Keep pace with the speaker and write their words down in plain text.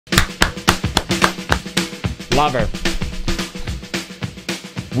Love her.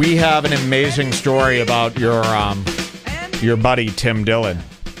 We have an amazing story about your buddy, Tim Dillon.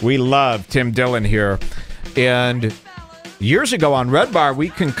 We love Tim Dillon here. And years ago on Redbar, we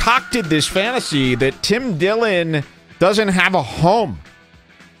concocted this fantasy that Tim Dillon doesn't have a home.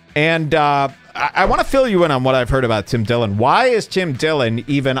 And I want to fill you in on what I've heard about Tim Dillon. Why is Tim Dillon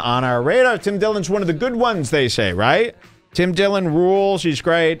even on our radar? Tim Dillon's one of the good ones, they say, right? Tim Dillon rules. He's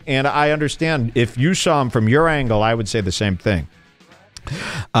great. And I understand if you saw him from your angle, I would say the same thing.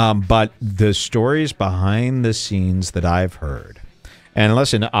 But the stories behind the scenes that I've heard, and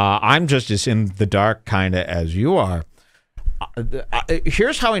listen, I'm just as in the dark kind of as you are.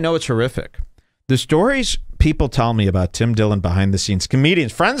 Here's how I know it's horrific. The stories people tell me about Tim Dillon behind the scenes,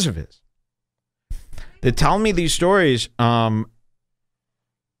 comedians, friends of his, they tell me these stories. They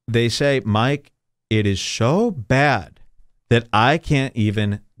say, Mike, it is so bad that I can't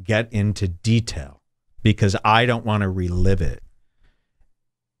even get into detail because I don't want to relive it.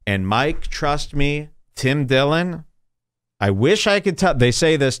 And Mike, trust me, Tim Dillon, I wish I could tell. They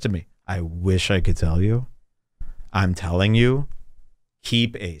say this to me. I wish I could tell you. I'm telling you,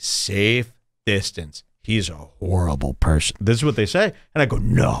 keep a safe distance. He's a horrible person. This is what they say. And I go,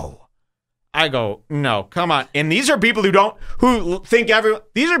 no. I go, no, come on. And these are people who think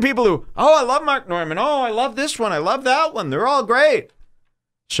these are people who, oh, I love Mark Norman. Oh, I love this one. I love that one. They're all great.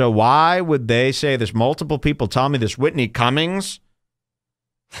 So why would they say this? Multiple people tell me this. Whitney Cummings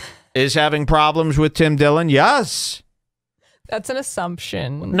is having problems with Tim Dillon. Yes. That's an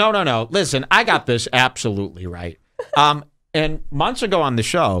assumption. No. Listen, I got this absolutely right. And months ago on the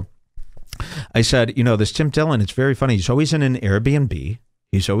show, I said, you know, this Tim Dillon, it's very funny. He's always in an Airbnb.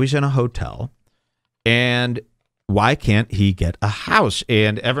 He's always in a hotel. And why can't he get a house?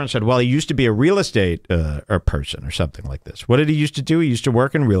 And everyone said, well, he used to be a real estate person or something like this. What did he used to do? He used to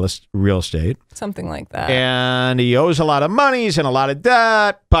work in real estate. Something like that. And he owes a lot of money. He's in a lot of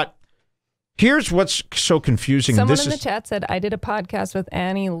debt. But here's what's so confusing. Someone in the chat said, I did a podcast with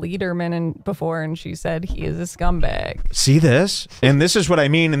Annie Lederman before, and she said he is a scumbag. See this? And this is what I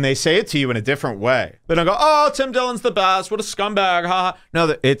mean. And they say it to you in a different way. They don't go, oh, Tim Dillon's the best. What a scumbag. Ha ha.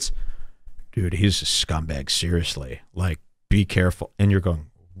 No, it's, dude, he's a scumbag. Seriously. Like, be careful. And you're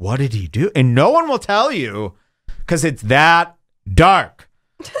going, what did he do? And no one will tell you because it's that dark.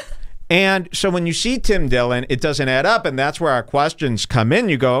 And so when you see Tim Dillon, it doesn't add up, and that's where our questions come in.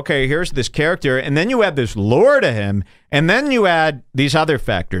 You go, okay, here's this character, and then you add this lure to him, and then you add these other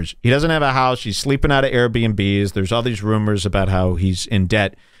factors. He doesn't have a house. He's sleeping out of Airbnbs. There's all these rumors about how he's in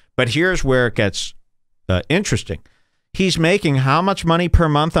debt. But here's where it gets interesting. He's making how much money per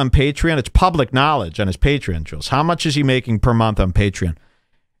month on Patreon? It's public knowledge on his Patreon, Jules. How much is he making per month on Patreon?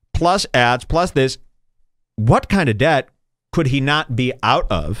 Plus ads, plus this. What kind of debt could he not be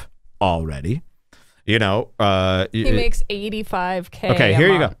out of already? You know, he makes $85K. Okay,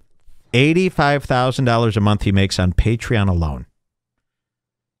 here you go. $85,000 a month he makes on Patreon alone.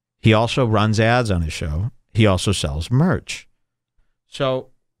 He also runs ads on his show. He also sells merch. So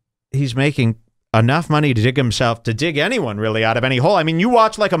he's making enough money to dig anyone really out of any hole. I mean, you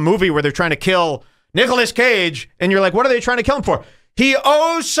watch like a movie where they're trying to kill Nicolas Cage and you're like, what are they trying to kill him for? He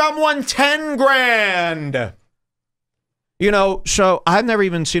owes someone 10 grand. You know, so I've never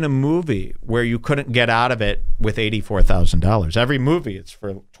even seen a movie where you couldn't get out of it with $84,000. Every movie, it's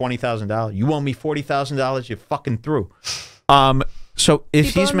for $20,000. You owe me $40,000, you're fucking through. So if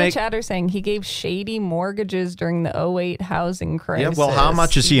People he's in the chat are saying he gave shady mortgages during the '08 housing crisis. Yeah, well, how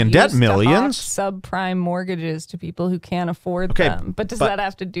much is he in debt? Millions? Subprime mortgages to people who can't afford them. But does that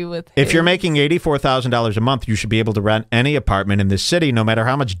have to do with if you're making $84,000 a month, you should be able to rent any apartment in this city, no matter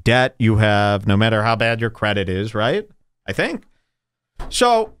how much debt you have, no matter how bad your credit is, right? I think.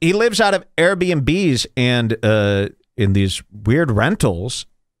 So he lives out of Airbnbs and in these weird rentals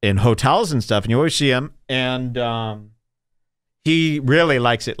in hotels and stuff, and you always see him, and he really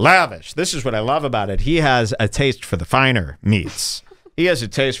likes it lavish. This is what I love about it. He has a taste for the finer meats. He has a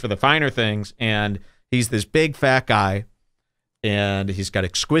taste for the finer things, and he's this big fat guy, and he's got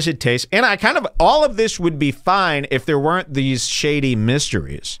exquisite taste. And all of this would be fine if there weren't these shady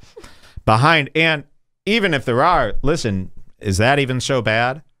mysteries behind. And even if there are, listen, is that even so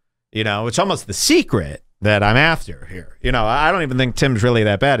bad? You know, it's almost the secret that I'm after here. You know, I don't even think Tim's really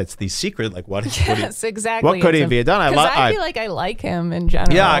that bad. It's the secret, like what? Yes, exactly. What could he have done? I feel like I like him in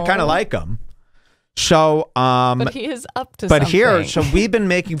general. Yeah, I kind of like him. So, but he is up to something. But here, so we've been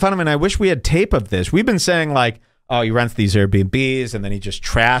making fun of him, and I wish we had tape of this. We've been saying like, oh, he rents these Airbnbs, and then he just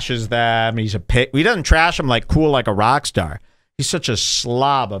trashes them. He's a pig. He doesn't trash them like cool, like a rock star. He's such a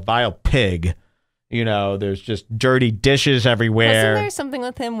slob, a vile pig. You know, there's just dirty dishes everywhere. Wasn't there something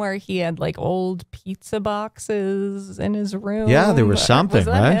with him where he had like old pizza boxes in his room? Yeah, there was something, was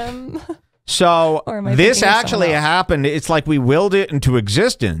that right? Him? So Or am I this thinking of actually someone else? happened. It's like we willed it into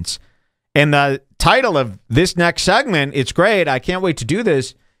existence. And the title of this next segment, it's great. I can't wait to do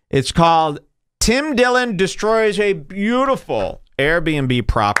this. It's called Tim Dillon Destroys a Beautiful Airbnb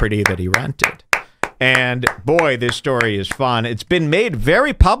Property That He Rented. And boy, this story is fun. It's been made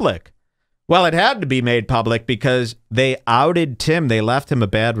very public. Well, it had to be made public because they outed Tim. They left him a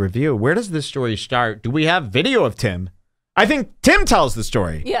bad review. Where does this story start? Do we have video of Tim? I think Tim tells the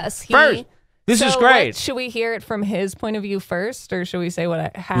story. Yes. First. This is great. Should we hear it from his point of view first, or should we say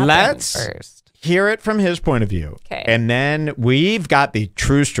what happened Let's first? hear it from his point of view. Okay. And then we've got the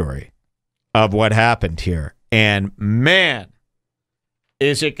true story of what happened here. And man,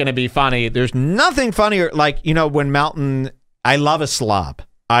 is it going to be funny. There's nothing funnier. Like, you know, when Melton, I love a slob.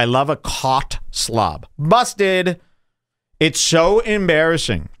 I love a caught slob. Busted. It's so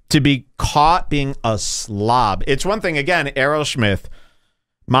embarrassing to be caught being a slob. It's one thing, again, Aerosmith,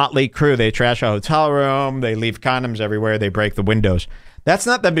 Motley Crue, they trash a hotel room, they leave condoms everywhere, they break the windows. That's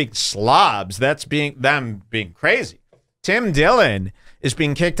not them being slobs. That's them being crazy. Tim Dillon is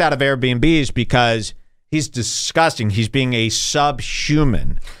being kicked out of Airbnbs because he's disgusting. He's being a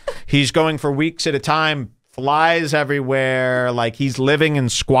subhuman. He's going for weeks at a time, flies everywhere, like he's living in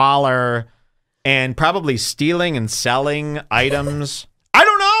squalor and probably stealing and selling items. I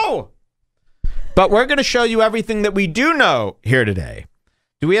don't know. But we're going to show you everything that we do know here today.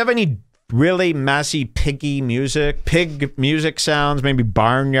 Do we have any really messy pig music sounds, maybe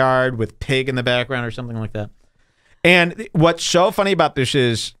barnyard with pig in the background or something like that? And what's so funny about this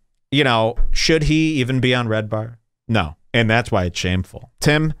is, you know, should he even be on Redbar? No. And that's why it's shameful.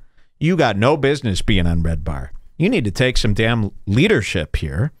 Tim, you got no business being on Redbar. You need to take some damn leadership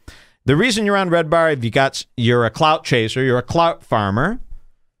here. The reason you're on Redbar, you're a clout chaser, you're a clout farmer.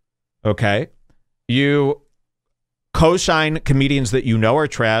 Okay. You co-sign comedians that you know are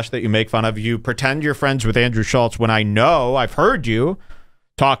trash, that you make fun of. You pretend you're friends with Andrew Schultz when I know, I've heard you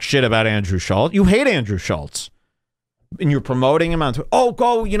talk shit about Andrew Schultz. You hate Andrew Schultz. And you're promoting him on Twitter. Oh,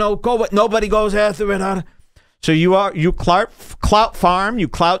 go, but nobody goes after it. So you clout farm, you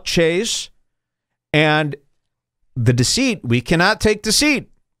clout chase, and the deceit, we cannot take deceit.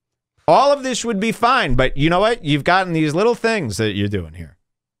 All of this would be fine, but you know what? You've gotten these little things that you're doing here.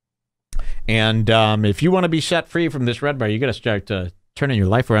 And if you want to be set free from this Redbar, you got to start turning your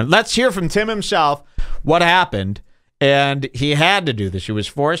life around. Let's hear from Tim himself what happened. And he had to do this. He was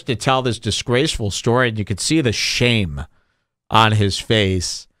forced to tell this disgraceful story, and you could see the shame on his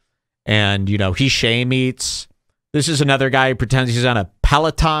face. And, you know, he shame eats. This is another guy who pretends he's on a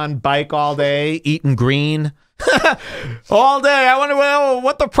Peloton bike all day, eating green. All day. I wonder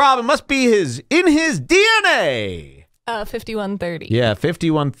what the problem must be in his DNA. 5130. Yeah,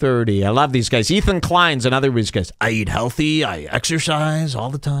 5130. I love these guys. Ethan Klein's another of these guys. I eat healthy. I exercise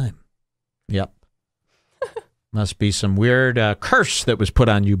all the time. Yep. Must be some weird curse that was put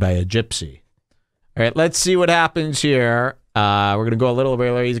on you by a gypsy. All right, let's see what happens here. We're going to go a little bit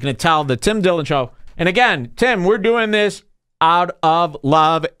earlier. He's going to tell the Tim Dillon Show. And again, Tim, we're doing this out of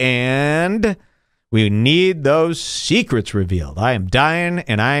love, and we need those secrets revealed. I am dying,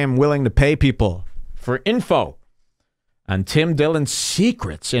 and I am willing to pay people for info on Tim Dillon's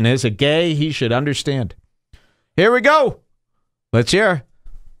secrets. And as a gay, he should understand. Here we go. Let's hear.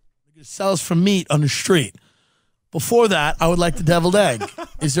 It sells for meat on the street. Before that, I would like the deviled egg.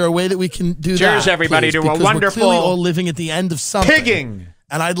 Is there a way that we can do that? Cheers, everybody, please? to a Because wonderful we're clearly all living at the end of something. pigging.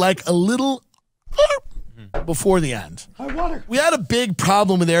 And I'd like a little before the end. We had a big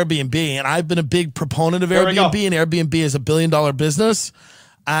problem with Airbnb, and I've been a big proponent of Airbnb, and Airbnb is $1 billion business,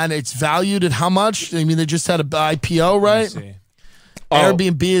 and it's valued at how much? I mean, they just had an IPO, right?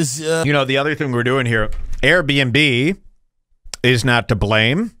 Airbnb is... you know, the other thing we're doing here, Airbnb is not to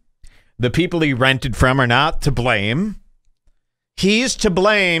blame. The people he rented from are not to blame. He's to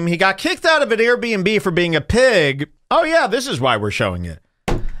blame. He got kicked out of an Airbnb for being a pig. Oh, yeah, this is why we're showing it.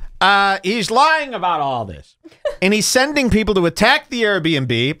 He's lying about all this. And he's sending people to attack the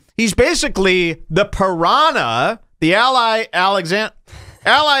Airbnb. He's basically the piranha, the Ally Alexander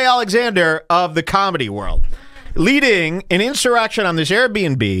of the comedy world, leading an insurrection on this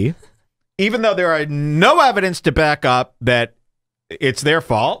Airbnb, even though there are no evidence to back up that it's their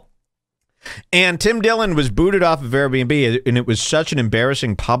fault. And Tim Dillon was booted off of Airbnb, and it was such an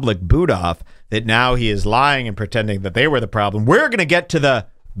embarrassing public boot off that now he is lying and pretending that they were the problem. We're going to get to the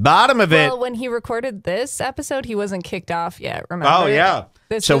bottom of it. Well, when he recorded this episode, he wasn't kicked off yet, remember? Oh, yeah.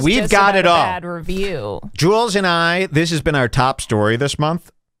 This so was we've just got about it a all. bad review. Jules and I, this has been our top story this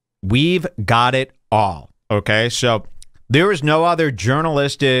month. We've got it all. Okay, so there is no other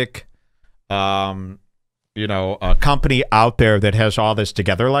journalistic, company out there that has all this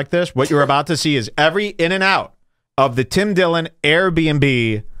together like this. What you're about to see is every in and out of the Tim Dillon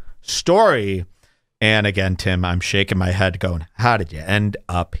Airbnb story. And again, Tim, I'm shaking my head going, how did you end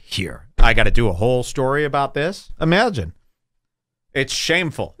up here? I got to do a whole story about this? Imagine. It's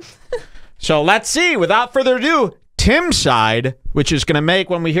shameful. So let's see, without further ado, Tim's side, which is going to make,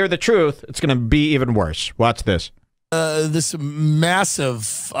 when we hear the truth, it's going to be even worse. Watch this. This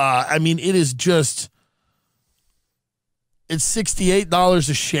massive, it is just, it's $68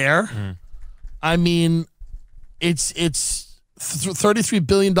 a share. It's $33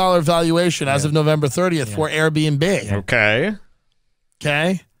 billion valuation as of November 30th for Airbnb. Okay.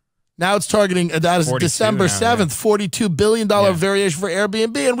 Now it's targeting, that is December 7th, $42 billion variation for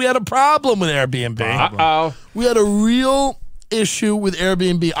Airbnb, and we had a problem with Airbnb. Uh-oh. We had a real issue with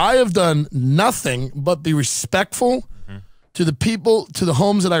Airbnb. I have done nothing but be respectful to the people, to the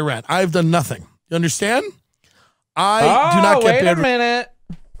homes that I rent. I have done nothing. You understand? I do not get wait a minute.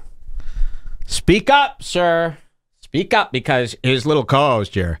 Speak up, sir. Speak up, because his little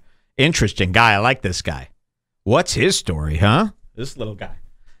co-host here, interesting guy. I like this guy. What's his story, huh? This little guy.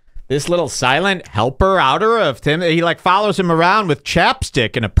 This little silent helper outer of Tim. He like follows him around with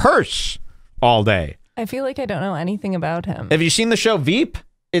chapstick and a purse all day. I feel like I don't know anything about him. Have you seen the show Veep?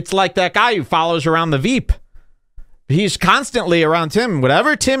 It's like that guy who follows around the Veep. He's constantly around Tim.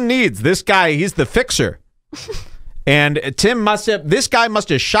 Whatever Tim needs, this guy, he's the fixer. And this guy must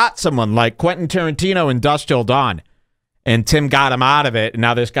have shot someone like Quentin Tarantino in Dusk Till Dawn. And Tim got him out of it, and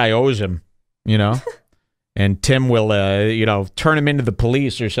now this guy owes him, And Tim will, turn him into the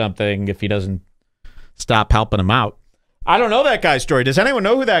police or something if he doesn't stop helping him out. I don't know that guy's story. Does anyone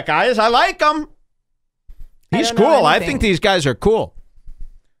know who that guy is? I like him. He's cool. I think these guys are cool.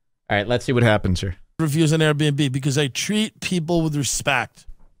 All right, let's see what happens here. Reviews on Airbnb because I treat people with respect.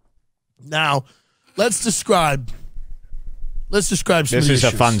 Now, let's describe some of the This is issues.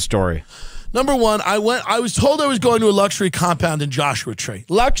 a fun story. Number one, I was told I was going to a luxury compound in Joshua Tree.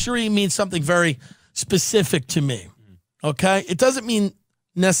 Luxury means something very specific to me. Okay? It doesn't mean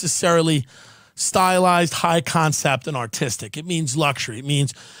necessarily stylized, high concept, and artistic. It means luxury. It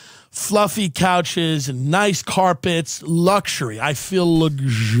means fluffy couches and nice carpets. Luxury. I feel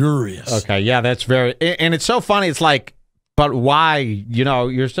luxurious. Okay, yeah, that's very, and it's so funny. It's like, but why?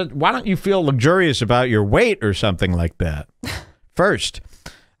 Why don't you feel luxurious about your weight or something like that? First,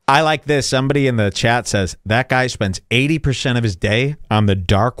 I like this. Somebody in the chat says that guy spends 80% of his day on the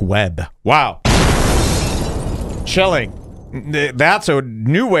dark web. Wow. Chilling. That's a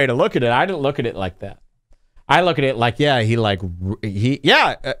new way to look at it. I didn't look at it like that. I look at it like, Quentin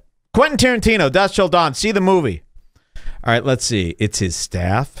Tarantino, Dusk Till Dawn. See the movie. All right, let's see. It's his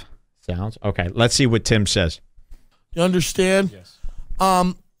staff. Sounds okay. Let's see what Tim says. You understand? Yes.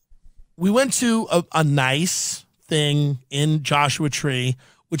 We went to a nice thing in Joshua Tree,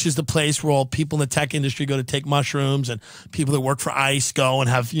 which is the place where all people in the tech industry go to take mushrooms, and people that work for ICE go and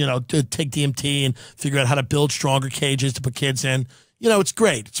have, to take DMT and figure out how to build stronger cages to put kids in. It's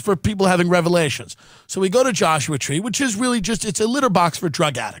great. It's for people having revelations. So we go to Joshua Tree, which is really it's a litter box for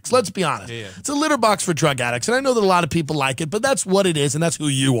drug addicts. Let's be honest. Yeah. It's a litter box for drug addicts. And I know that a lot of people like it, but that's what it is, and that's who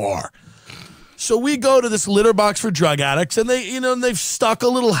you are. So we go to this litter box for drug addicts, and they've stuck a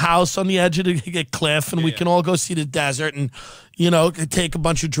little house on the edge of the cliff, and we can all go see the desert and, take a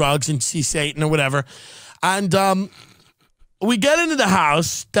bunch of drugs and see Satan or whatever. And we get into the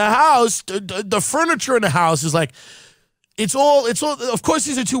house. The furniture in the house is like, it's all, of course,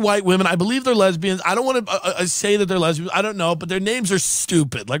 these are two white women. I believe they're lesbians. I don't want to say that they're lesbians. I don't know, but their names are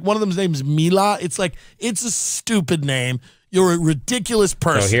stupid. Like, one of them's name is Mila. It's like, it's a stupid name. You're a ridiculous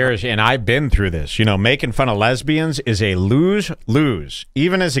person. So and I've been through this. Making fun of lesbians is a lose-lose,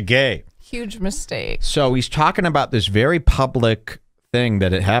 even as a gay. Huge mistake. So he's talking about this very public thing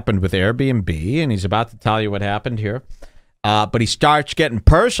that had happened with Airbnb, and he's about to tell you what happened here. But he starts getting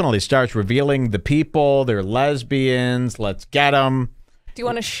personal. He starts revealing the people. They're lesbians. Let's get them. Do you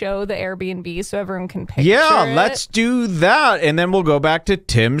want to show the Airbnb so everyone can picture Yeah, it? let's do that. And then we'll go back to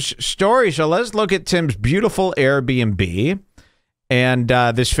Tim's story. So let's look at Tim's beautiful Airbnb. And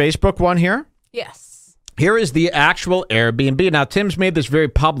this Facebook one here. Yes. Here is the actual Airbnb. Now, Tim's made this very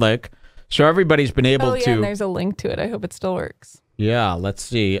public, so everybody's been able to... and there's a link to it. I hope it still works. Yeah, let's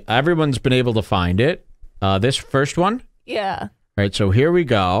see. Everyone's been able to find it. This first one? Yeah. All right, so here we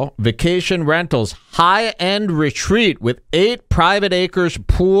go. Vacation rentals, high-end retreat with 8 private acres,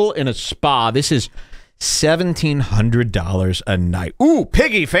 pool, and a spa. This is $1,700 a night. Ooh,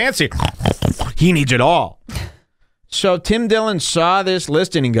 piggy, fancy. He needs it all. So Tim Dillon saw this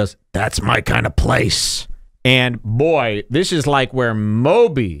listing and goes, that's my kind of place. And boy, this is like where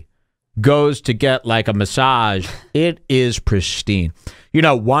Moby goes to get like a massage. It is pristine. You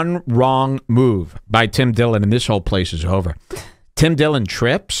know, one wrong move by Tim Dillon and this whole place is over. Tim Dillon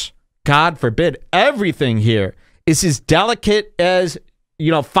trips. God forbid. Everything here is as delicate as,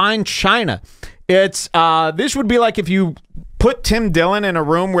 you know, fine china. It's this would be like if you put Tim Dillon in a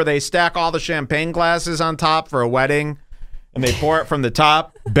room where they stack all the champagne glasses on top for a wedding and they pour it from the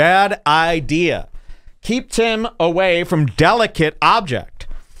top. Bad idea. Keep Tim away from delicate object.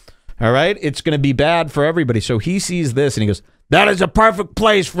 All right? It's going to be bad for everybody. So he sees this and he goes, that is a perfect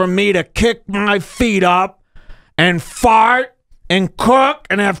place for me to kick my feet up and fart and cook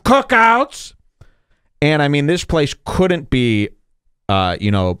and have cookouts. And I mean, this place couldn't be,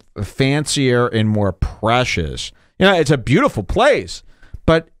 you know, fancier and more precious. You know, it's a beautiful place,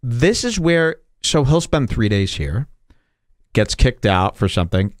 but this is where, so he'll spend 3 days here, gets kicked out for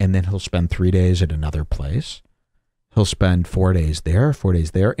something, and then he'll spend 3 days at another place. He'll spend 4 days there, 4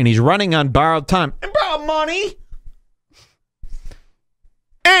 days there, and he's running on borrowed time and borrowed money.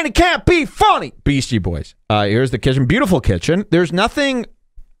 And it can't be funny. Beastie Boys. Here's the kitchen. Beautiful kitchen. There's nothing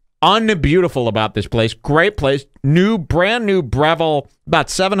unbeautiful about this place. Great place. Brand new Breville, about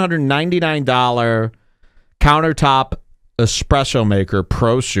 $799 countertop espresso maker,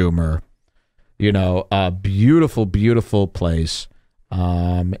 prosumer. You know, a beautiful, beautiful place.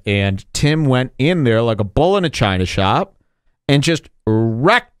 And Tim went in there like a bull in a china shop and just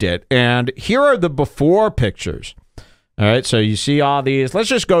wrecked it. And here are the before pictures. All right, so you see all these. Let's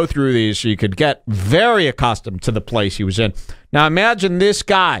just go through these so you could get very accustomed to the place he was in. Now imagine this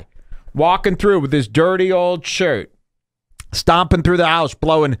guy walking through with his dirty old shirt, stomping through the house,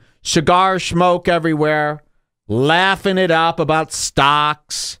 blowing cigar smoke everywhere, laughing it up about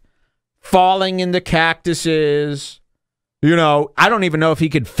stocks, falling into cactuses. You know, I don't even know if he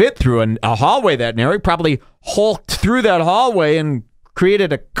could fit through a hallway that narrow. He probably hulked through that hallway and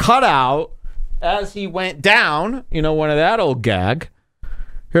created a cutout as he went down, you know, one of that old gag.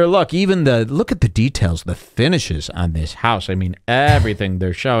 Here, look, look at the details, the finishes on this house. I mean, everything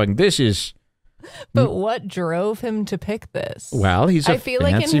they're showing. This is... But what drove him to pick this? Well, he's a I feel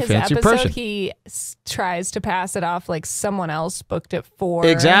like in his episode, person. he tries to pass it off like someone else booked it for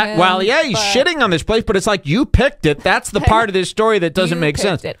Exactly. him, Well, yeah, he's shitting on this place, but it's like you picked it. That's the part of this story that doesn't make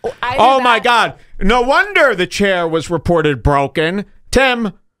sense. Oh, my God. No wonder the chair was reported broken.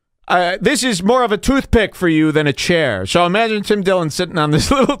 Tim... this is more of a toothpick for you than a chair. So imagine Tim Dillon sitting on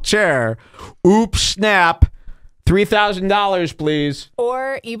this little chair. Oops, snap. $3,000, please.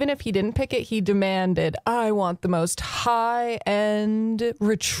 Or even if he didn't pick it, he demanded, I want the most high-end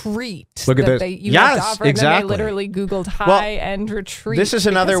retreat. Look at this. Yes, exactly. And then they literally Googled high-end retreat. This is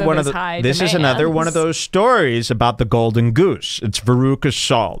another one of those stories about the golden goose. It's Veruca's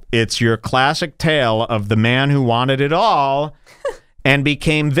Salt. It's your classic tale of the man who wanted it all and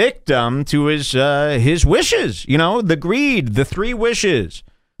became victim to his wishes. You know, the greed, the three wishes.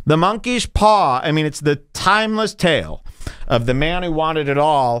 The monkey's paw. I mean, it's the timeless tale of the man who wanted it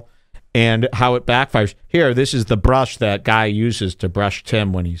all and how it backfires. Here, this is the brush that guy uses to brush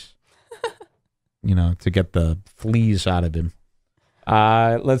Tim when he's, you know, to get the fleas out of him.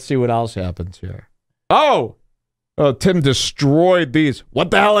 Let's see what else happens here. Oh, Tim destroyed these. What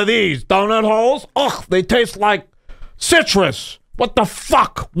the hell are these? Donut holes? Ugh, they taste like citrus. What the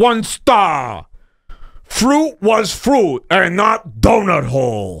fuck? 1 star. Fruit was fruit and not donut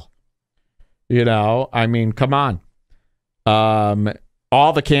hole. You know, I mean, come on.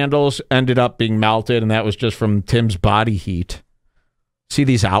 All the candles ended up being melted, and that was just from Tim's body heat. See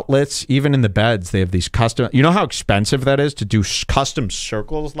these outlets? Even in the beds, they have these custom... You know how expensive that is to do custom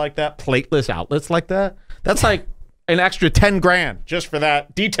circles like that? Plateless outlets like that? That's like an extra 10 grand just for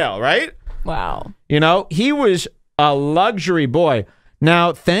that detail, right? Wow. You know, he was a luxury boy.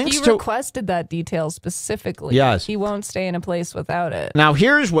 Now, he requested that detail specifically. Yes. He won't stay in a place without it. Now,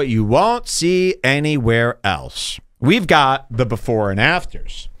 here's what you won't see anywhere else. We've got the before and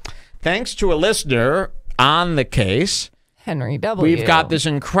afters. Thanks to a listener on the case, Henry W. We've got this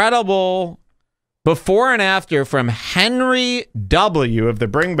incredible before and after from Henry W. of the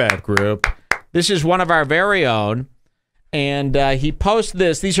Bring Back Group. This is one of our very own. And he posts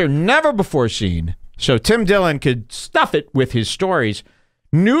this. These are never before seen. So Tim Dillon could stuff it with his stories.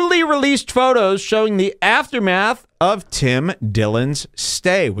 Newly released photos showing the aftermath of Tim Dillon's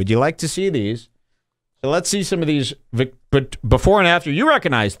stay. Would you like to see these? So let's see some of these before and after. You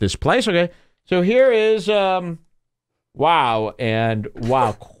recognize this place, okay? So here is, wow,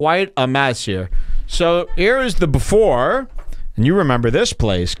 quite a mess here. So here is the before, and you remember this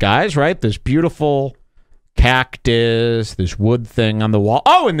place, guys, right? This beautiful cactus, this wood thing on the wall.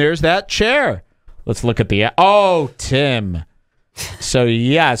 Oh, and there's that chair. Let's look at the... Oh, Tim. So,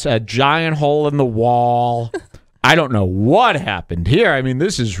 yes, a giant hole in the wall. I don't know what happened here. I mean,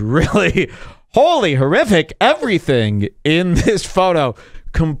 this is really holy horrific. Everything in this photo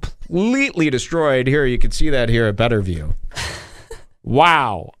completely destroyed. Here, you can see that here, a better view.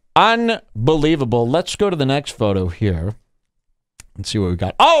 Wow. Unbelievable. Let's go to the next photo here and see what we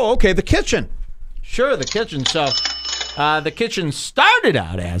got. Oh, okay, the kitchen. Sure, the kitchen. So, the kitchen started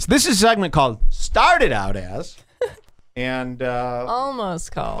out as... This is a segment called Started Out As. And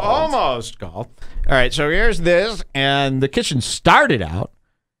almost called. Almost called. All right, so here's this, and the kitchen started out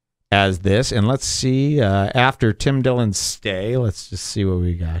as this, and let's see, after Tim Dillon's stay, let's just see what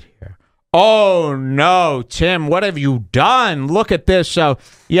we got here. Oh, no, Tim, what have you done? Look at this. So,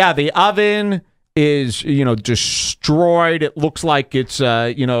 yeah, the oven is, destroyed. It looks like it's,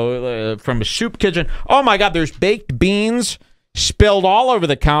 from a soup kitchen. Oh, my God, there's baked beans spilled all over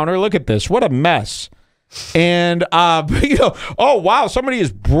the counter. Look at this. What a mess. And, oh, wow, somebody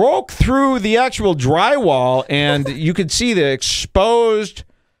has broke through the actual drywall, and you can see the exposed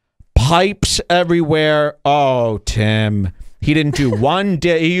pipes everywhere. Oh, Tim. He didn't do one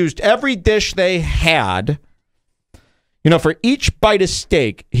dish. He used every dish they had. For each bite of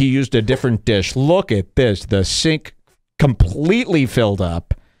steak, he used a different dish. Look at this. The sink completely filled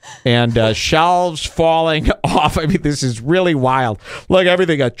up and shelves falling off. I mean, this is really wild. Look,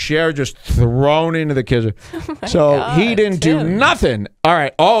 everything. A chair just thrown into the kitchen. God, he didn't Tim. do nothing. All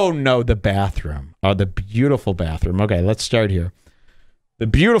right. Oh, no, the bathroom. Oh, the beautiful bathroom. Okay, let's start here. The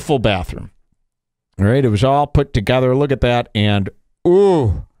beautiful bathroom. All right, it was all put together. Look at that. And,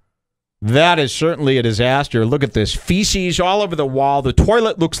 ooh, that is certainly a disaster. Look at this. Feces all over the wall. The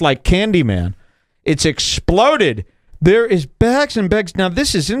toilet looks like Candyman. It's exploded. There is bags and bags. Now,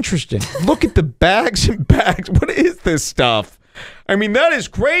 this is interesting. Look at the bags and bags. What is this stuff? I mean, that is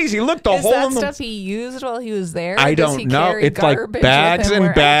crazy. Look, the hole in the... Is that stuff he used while he was there? I don't know. It's like bags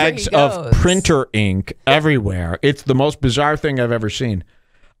and bags of printer ink everywhere. It's the most bizarre thing I've ever seen.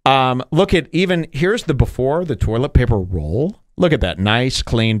 Look at even, here's the before, the toilet paper roll. Look at that. Nice,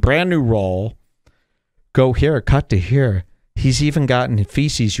 clean, brand new roll. Go here, cut to here. He's even gotten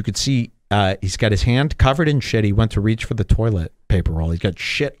feces. You could see he's got his hand covered in shit. He went to reach for the toilet paper roll. He's got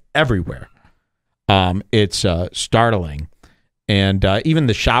shit everywhere. It's startling. And even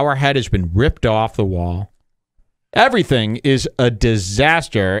the shower head has been ripped off the wall. Everything is a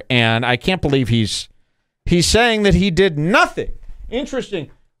disaster. And I can't believe he's saying that he did nothing. Interesting.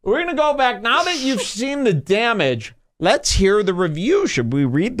 We're going to go back. Now that you've seen the damage, let's hear the review. Should we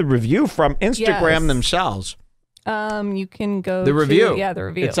read the review from Instagram themselves? You can go the review. The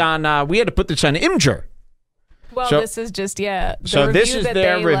review. It's on, we had to put this on Imgur. Well, this is just, the this is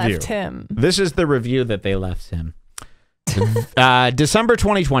their review. Left him. This is the review that they left him. December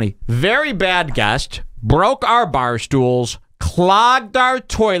 2020. Very bad guest. Broke our bar stools. Clogged our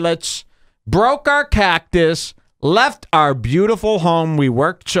toilets. Broke our cactus. Left our beautiful home we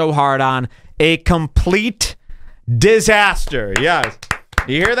worked so hard on. A complete disaster. Yes.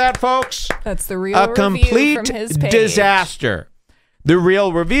 You hear that, folks? That's the real review complete from his page. Disaster. The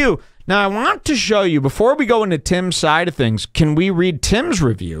real review. Now, I want to show you, before we go into Tim's side of things, can we read Tim's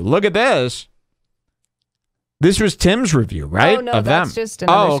review? Look at this. This was Tim's review, right? Oh, no, of that's them. just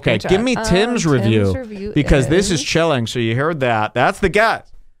another okay. screenshot. Give me Tim's review because this is chilling. So you heard that. That's the guy.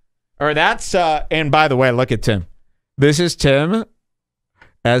 Or that's, and by the way, look at Tim. This is Tim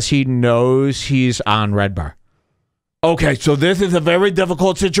as he knows he's on Redbar. Okay, so this is a very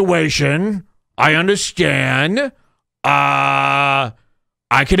difficult situation. I understand. I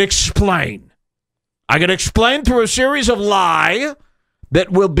could explain. I could explain through a series of lies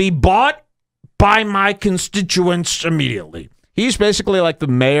that will be bought by my constituents immediately. He's basically like the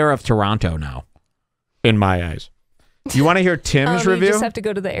mayor of Toronto now, in my eyes. You want to hear Tim's review? You just have to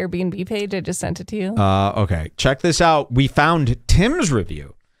go to the Airbnb page. I just sent it to you. Okay. Check this out. We found Tim's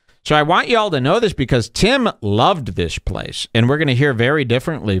review. So I want you all to know this because Tim loved this place, and we're going to hear very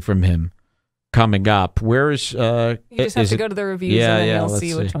differently from him coming up. Where's... you just have to go to the reviews, and then you'll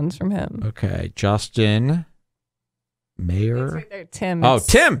see which one's from him. Okay. Justin, Mayor. It's right there, Tim. Oh,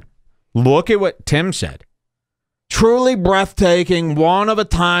 Tim. Look at what Tim said. Truly breathtaking,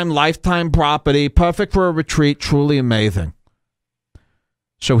 one-of-a-time, lifetime property, perfect for a retreat, truly amazing.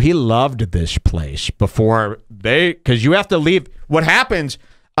 So he loved this place before because you have to leave. What happens,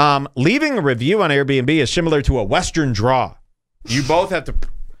 leaving a review on Airbnb is similar to a Western draw. You both have to.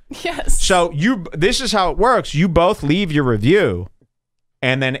 Yes. So this is how it works. You both leave your review,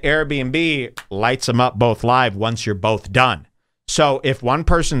 and then Airbnb lights them up both live once you're both done. So if one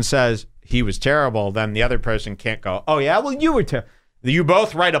person says, he was terrible, then the other person can't go, oh, yeah, well, you were terrible. You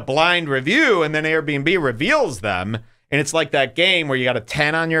both write a blind review, and then Airbnb reveals them. And it's like that game where you got a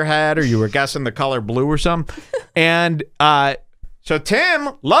 10 on your head or you were guessing the color blue or something. And so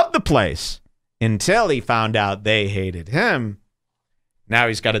Tim loved the place until he found out they hated him. Now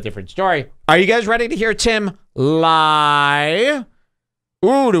he's got a different story. Are you guys ready to hear Tim lie?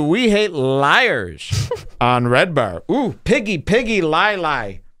 Ooh, do we hate liars on Redbar? Ooh, piggy,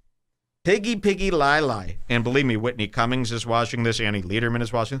 lie. Piggy, lie. And believe me, Whitney Cummings is watching this. Annie Lederman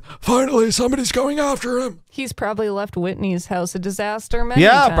is watching. Finally, somebody's going after him. He's probably left Whitney's house a disaster many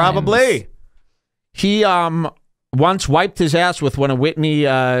times. Yeah, probably. He once wiped his ass with one of Whitney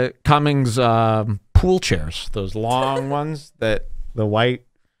Cummings' pool chairs. Those long ones, the white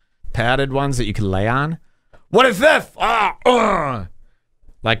padded ones that you can lay on. What is this?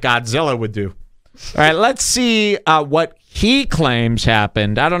 Like Godzilla would do. All right, let's see what he claims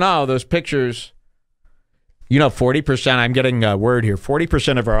happened. I don't know, those pictures. 40%, I'm getting a word here.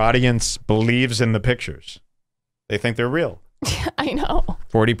 40% of our audience believes in the pictures. They think they're real. I know.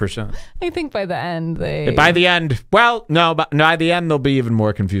 40%. I think by the end by the end, by the end they'll be even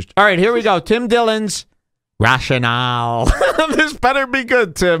more confused. All right, here we go. Tim Dillon's rationale. This better be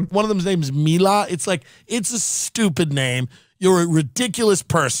good, Tim. One of them's name is Mila. It's a stupid name. You're a ridiculous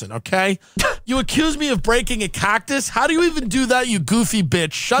person, okay? You accuse me of breaking a cactus? How do you even do that, you goofy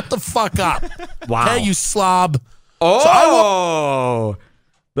bitch? Shut the fuck up. Wow. Okay, you slob. Oh!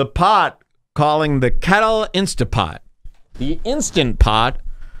 The pot calling the kettle Instapot. The Instant Pot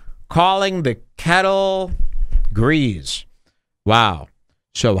calling the kettle Grease. Wow.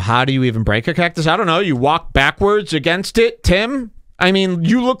 So how do you even break a cactus? I don't know. You walk backwards against it, Tim? I mean,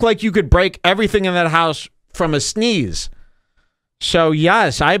 you look like you could break everything in that house from a sneeze. So,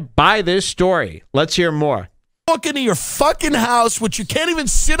 yes, I buy this story. Let's hear more. Walk into your fucking house, which you can't even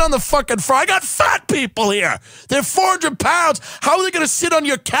sit on the fucking floor. I got fat people here. They're 400 pounds. How are they going to sit on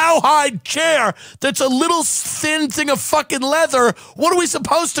your cowhide chair that's a little thin thing of fucking leather? What are we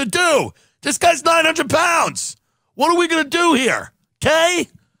supposed to do? This guy's 900 pounds. What are we going to do here? Okay?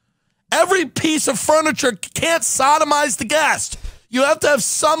 Every piece of furniture can't sodomize the guest. You have to have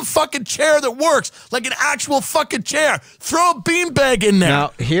some fucking chair that works, like an actual fucking chair. Throw a beanbag in there.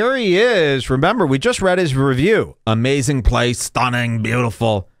 Now, here he is. Remember, we just read his review. Amazing place, stunning,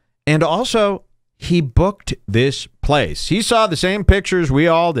 beautiful. And also, he booked this place. He saw the same pictures we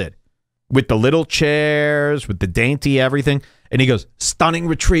all did, with the little chairs, with the dainty everything. And he goes, stunning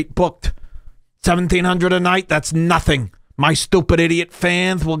retreat booked. $1,700 a night, that's nothing. My stupid idiot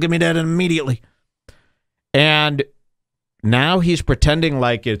fans will give me that immediately. And now he's pretending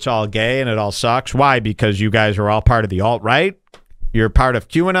like it's all gay and it all sucks. Why? Because you guys are all part of the alt-right? You're part of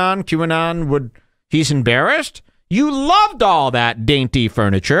QAnon? He's embarrassed? You loved all that dainty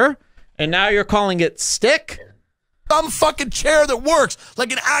furniture, and now you're calling it stick? Some fucking chair that works,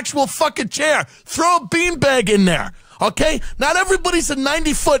 like an actual fucking chair. Throw a beanbag in there. Okay? Not everybody's a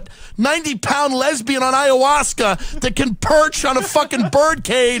 90-pound lesbian on ayahuasca that can perch on a fucking bird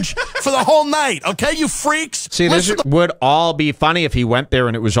cage for the whole night. Okay, you freaks? See, this would all be funny if he went there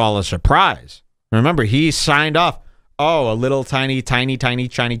and it was all a surprise. Remember, he signed off. Oh, a little tiny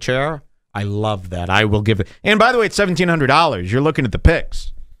chair? I love that. I will give it. And by the way, it's $1,700. You're looking at the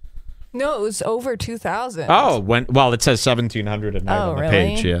pics. No, it was over 2,000. Oh, well, it says $1,700 a night on the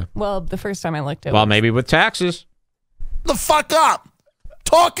page. Yeah. Well, the first time I looked at it. Well, maybe with taxes. The fuck up.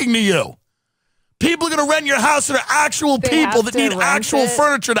 Talking to you. People are going to rent your house that are actual people that need actual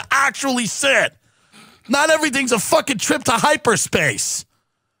furniture to actually sit. Not everything's a fucking trip to hyperspace.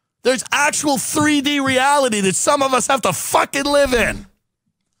 There's actual 3D reality that some of us have to fucking live in.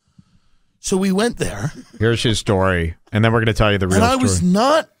 So we went there. Here's his story. And then we're going to tell you the real story. And I was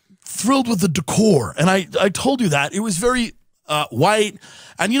not thrilled with the decor. And I told you that. It was very white.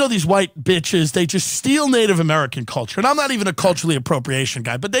 And you know these white bitches, they just steal Native American culture. And I'm not even a culturally appropriation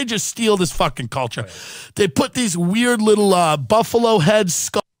guy, but they just steal this fucking culture. Right. They put these weird little buffalo head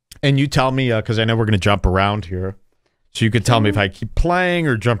skulls. And you tell me, because I know we're going to jump around here. So you could tell me if I keep playing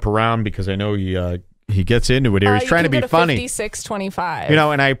or jump around, because I know he gets into it here. He's trying to be funny. 5625. You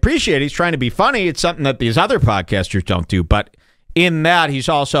know, and I appreciate he's trying to be funny. It's something that these other podcasters don't do. But in that, he's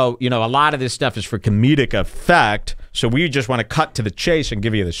also, a lot of this stuff is for comedic effect. So we just want to cut to the chase and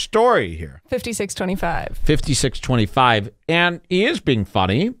give you the story here. 5625. 5625. And he is being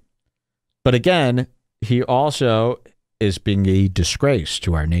funny. But again, he also is being a disgrace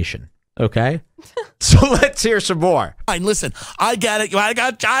to our nation. Okay? So let's hear some more. Fine, listen, I get it. I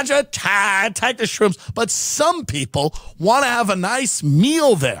got take the shrooms. But some people want to have a nice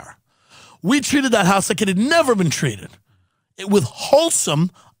meal there. We treated that house like it had never been treated. With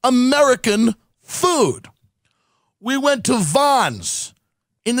wholesome, American food. We went to Vaughn's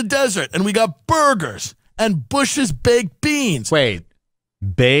in the desert, and we got burgers and Bush's baked beans. Wait,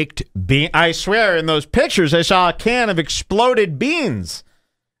 baked bean? I swear, in those pictures, I saw a can of exploded beans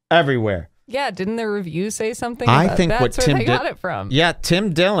everywhere. Yeah, didn't the review say something I about think that's what where Tim they got it from. Yeah,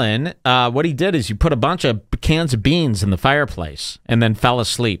 Tim Dillon, what he did is he put a bunch of cans of beans in the fireplace and then fell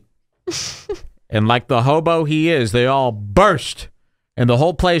asleep. And like the hobo he is, they all burst. And the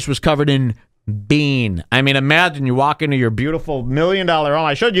whole place was covered in bean. I mean, imagine you walk into your beautiful $1 million home.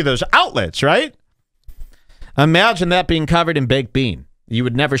 I showed you those outlets, right? Imagine that being covered in baked bean. You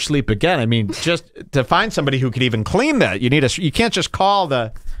would never sleep again. I mean, just to find somebody who could even clean that, you can't just call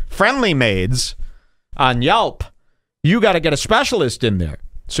the friendly maids on Yelp. You got to get a specialist in there.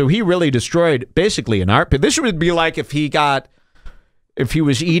 So he really destroyed basically an art. This would be like if he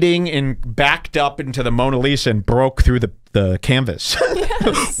was eating and backed up into the Mona Lisa and broke through the canvas.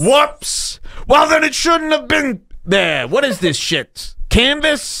 Yes. Whoops. Well, then it shouldn't have been there. What is this shit?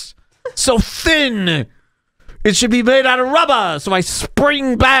 Canvas? So thin. It should be made out of rubber. So I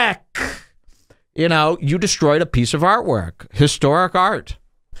spring back. You know, you destroyed a piece of artwork. Historic art.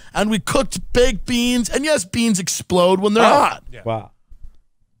 And we cooked baked beans. And yes, beans explode when they're hot. Yeah. Wow.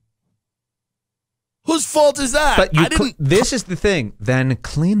 Whose fault is that? But this is the thing. Then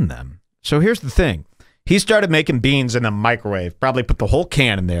clean them. So here's the thing. He started making beans in a microwave. Probably put the whole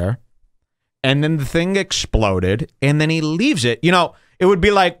can in there. And then the thing exploded. And then he leaves it. You know, it would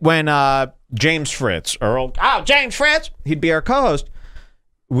be like when James Fritz, James Fritz, he'd be our co-host.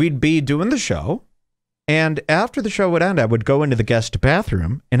 We'd be doing the show. And after the show would end, I would go into the guest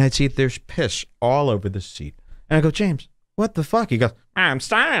bathroom. And I'd see there's piss all over the seat. And I go, James, what the fuck? He goes, I'm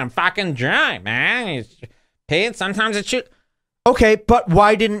sorry, I'm fucking dry, man. It's paid. Sometimes it should. Okay, but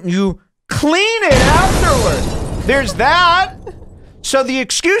why didn't you clean it afterwards? There's that. So the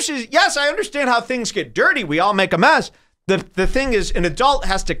excuse is, yes, I understand how things get dirty. We all make a mess. The thing is, an adult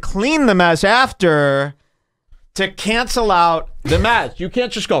has to clean the mess after to cancel out the mess. You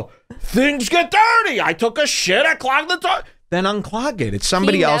can't just go, things get dirty. I took a shit, I clogged the toilet. Then unclog it. It's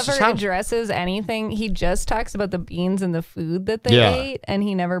somebody else's house. He never addresses anything. He just talks about the beans and the food that they ate, and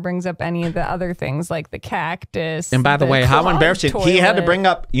he never brings up any of the other things like the cactus. And by the way, how embarrassing. He had to bring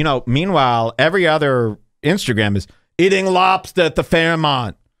up, you know, meanwhile, every other Instagram is eating lobster at the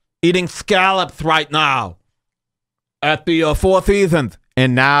Fairmont, eating scallops right now at the Four Seasons.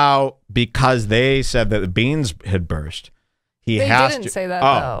 And now, because they said that the beans had burst, he has to. They didn't say that,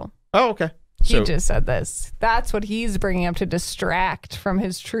 though. Oh, okay. He just said this. That's what he's bringing up to distract from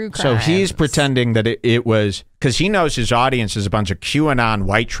his true crimes. So he's pretending that it was, because he knows his audience is a bunch of QAnon,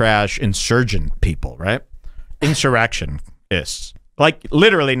 white trash, insurgent people, right? Insurrectionists. Like,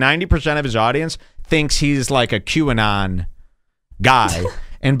 literally 90% of his audience thinks he's like a QAnon guy.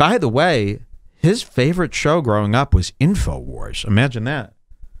 And by the way, his favorite show growing up was InfoWars. Imagine that.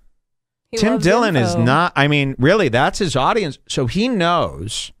 Tim Dillon is not, I mean, really, that's his audience. So he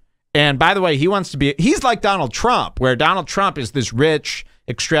knows. And by the way, he wants to be, he's like Donald Trump, where Donald Trump is this rich,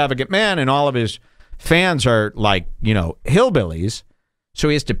 extravagant man, and all of his fans are like, you know, hillbillies. So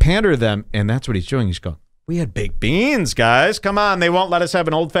he has to pander to them, and that's what he's doing. He's going, we had baked beans, guys. Come on, they won't let us have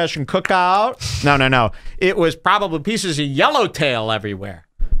an old-fashioned cookout. No. It was probably pieces of yellowtail everywhere.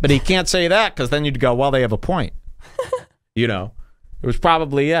 But he can't say that, because then you'd go, well, they have a point. You know, it was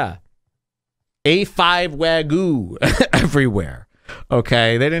probably, A5 Wagyu everywhere.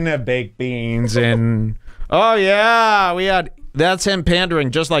 Okay, they didn't have baked beans and oh yeah, we had. That's him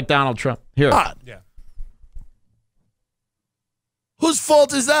pandering, just like Donald Trump. Here, yeah. Whose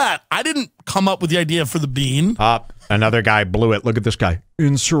fault is that? I didn't come up with the idea for the bean. Another guy blew it. Look at this guy.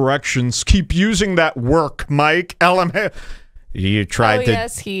 Insurrections. Keep using that work, Mike. LMA. You tried to.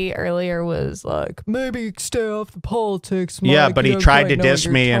 Yes, he earlier was like, maybe stay off the politics, Mike. Yeah, but he tried to diss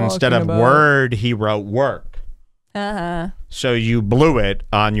me. Instead of word, he wrote work. So you blew it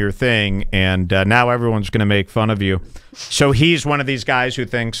on your thing, and now everyone's going to make fun of you. So he's one of these guys who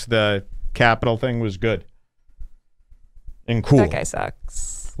thinks the Capitol thing was good and cool. That guy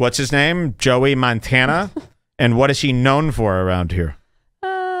sucks. What's his name? Joey Montana? And what is he known for around here?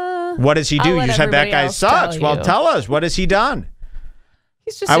 What does he do? You said that guy sucks. Well, tell us. What has he done?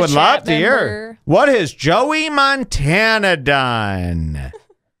 He's just I would love to hear. What has Joey Montana done?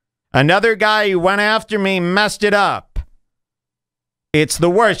 Another guy who went after me messed it up. It's the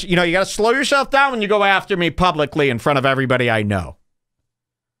worst. You know, you got to slow yourself down when you go after me publicly in front of everybody I know.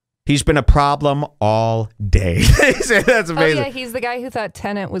 He's been a problem all day. That's amazing. Oh, yeah, he's the guy who thought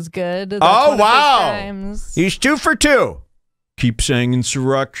Tenet was good. That's wow. He's 2 for 2. Keep saying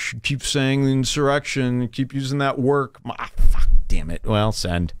insurrection. Keep saying insurrection. Keep using that work. Fuck damn it. Well,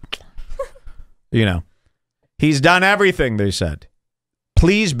 send. You know. He's done everything, they said.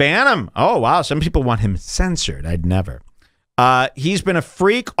 Please ban him. Oh, wow. Some people want him censored. I'd never. He's been a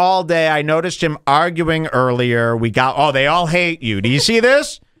freak all day. I noticed him arguing earlier. They all hate you. Do you see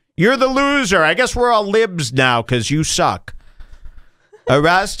this? You're the loser. I guess we're all libs now because you suck.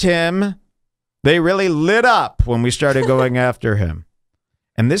 Arrest him. They really lit up when we started going after him.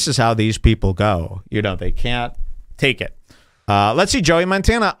 And this is how these people go. You know, they can't take it. Let's see, Joey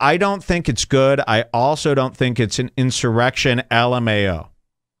Montana. I don't think it's good. I also don't think it's an insurrection, LMAO.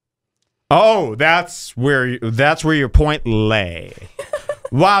 Oh, that's where your point lay.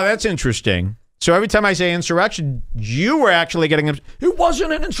 Wow, that's interesting. So every time I say insurrection, you were actually getting it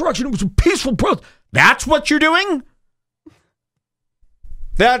wasn't an insurrection, it was a peaceful protest. That's what you're doing?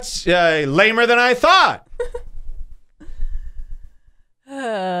 That's lamer than I thought.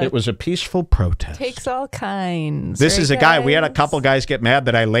 It was a peaceful protest. Takes all kinds. This right, is a guy. guys? We had a couple guys get mad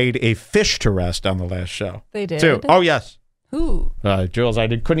that I laid a fish to rest on the last show. They did? Too. Oh, yes. Who? Jules,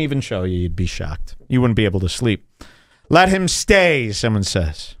 couldn't even show you. You'd be shocked. You wouldn't be able to sleep. Let him stay, someone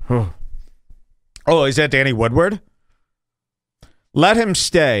says. Oh, is that Danny Woodward? Let him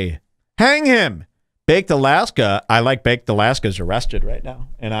stay. Hang him. Baked Alaska. I like Baked Alaska's arrested right now.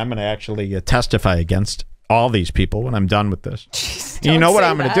 And I'm going to actually testify against all these people when I'm done with this. Jeez, you know what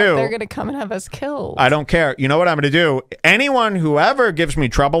I'm going to do? They're going to come and have us killed. I don't care. You know what I'm going to do? Anyone who ever gives me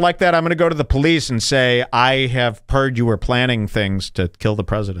trouble like that, I'm going to go to the police and say, I have heard you were planning things to kill the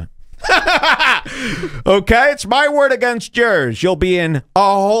president. Okay? It's my word against yours. You'll be in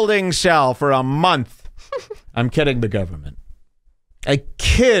a holding cell for a month. I'm kidding the government. I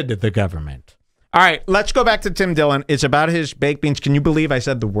kid the government. All right, let's go back to Tim Dillon. It's about his baked beans. Can you believe I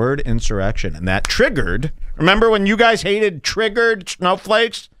said the word insurrection? And that triggered. Remember when you guys hated triggered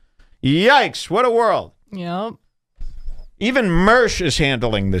snowflakes? Yikes, what a world. Yep. Even Mersh is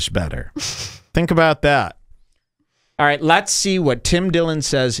handling this better. Think about that. All right, let's see what Tim Dillon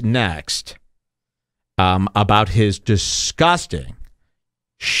says next about his disgusting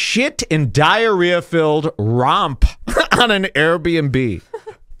shit and diarrhea-filled romp on an Airbnb.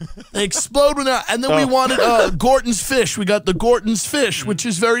 They explode when they're, and then we wanted Gorton's fish. We got the Gorton's fish, which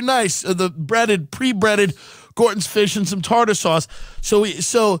is very nice. The pre-breaded Gorton's fish and some tartar sauce.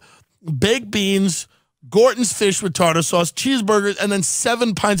 So baked beans, Gorton's fish with tartar sauce, cheeseburgers, and then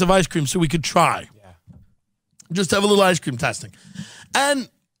 7 pints of ice cream so we could try. Yeah. Just have a little ice cream testing. And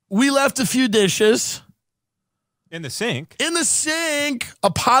we left a few dishes. In the sink? In the sink,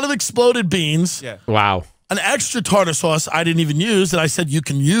 a pot of exploded beans. Yeah. Wow. An extra tartar sauce I didn't even use that I said you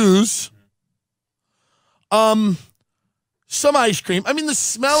can use. Some ice cream. I mean, the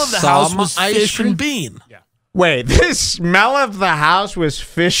smell of the house was fish and bean. Yeah. Wait, the smell of the house was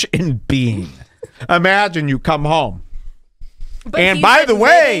fish and bean. Imagine you come home. But and by the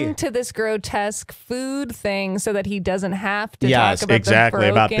way, to this grotesque food thing so that he doesn't have to yes, talk about exactly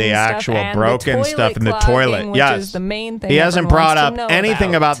the about the actual broken stuff in the toilet. Which yes, is the main thing. He hasn't brought up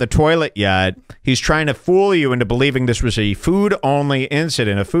anything about the toilet yet. He's trying to fool you into believing this was a food-only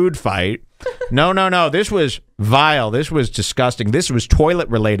incident, a food fight. No. This was vile. This was disgusting. This was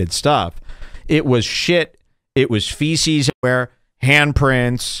toilet-related stuff. It was shit. It was feces everywhere,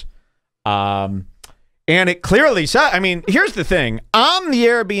 handprints. And it clearly said, I mean, here's the thing. On the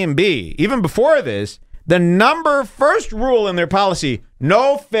Airbnb, even before this, the first rule in their policy,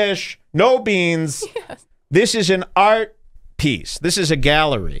 no fish, no beans. Yes. This is an art piece. This is a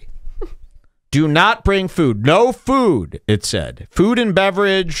gallery. Do not bring food. No food, it said. Food and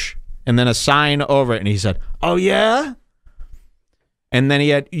beverage, and then a sign over it. And he said, oh, yeah? And then he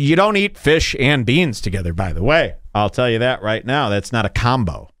had, you don't eat fish and beans together, by the way. I'll tell you that right now. That's not a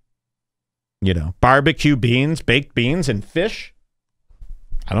combo. You know, barbecue beans, baked beans, and fish.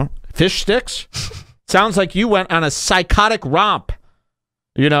 Fish sticks? Sounds like you went on a psychotic romp,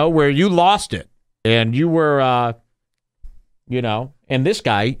 you know, where you lost it. And you were, you know, and this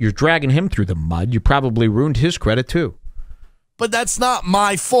guy, you're dragging him through the mud. You probably ruined his credit, too. But that's not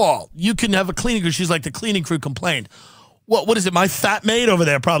my fault. You can have a cleaning crew. She's like, the cleaning crew complained. What is it? My fat maid over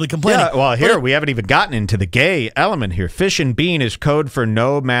there probably complaining. Yeah, well, here, we haven't even gotten into the gay element here. Fish and bean is code for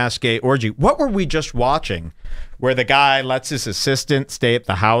no mass gay orgy. What were we just watching where the guy lets his assistant stay at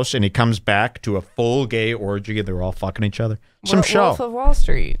the house and he comes back to a full gay orgy and they're all fucking each other? Some show. Wolf of Wall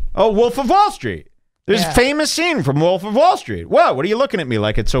Street. Oh, Wolf of Wall Street. There's a famous scene from Wolf of Wall Street. Whoa, what are you looking at me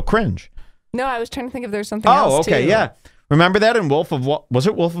like it's so cringe? No, I was trying to think if there's something else, okay, too. yeah. Remember that in was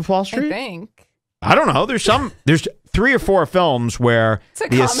it Wolf of Wall Street? I think. I don't know. There's 3 or 4 films where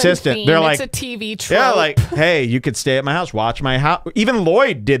the assistant, theme. they're like, it's a TV trope. yeah, like, hey, you could stay at my house, watch my house. Even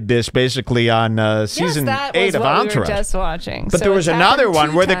Lloyd did this basically on season 8 of Entourage. We were just watching. But there was another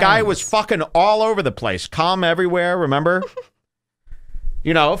one where the guy was fucking all over the place, cum everywhere. Remember?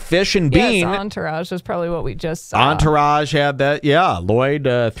 You know, Fish and Bean. Yes, Entourage was probably what we just saw. Entourage had that. Yeah, Lloyd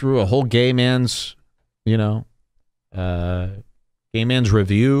threw a whole gay man's, gay man's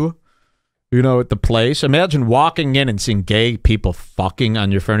review, at the place. Imagine walking in and seeing gay people fucking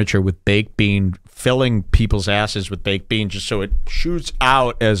on your furniture with baked bean, filling people's asses with baked bean just so it shoots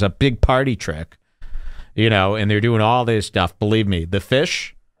out as a big party trick, and they're doing all this stuff. Believe me, the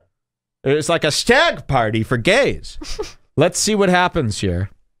Fish, it's like a stag party for gays. Let's see what happens here.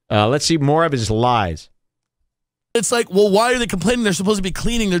 Let's see more of his lies. It's like, well, why are they complaining? They're supposed to be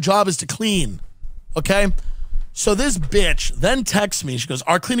cleaning. Their job is to clean. Okay? So this bitch then texts me. She goes,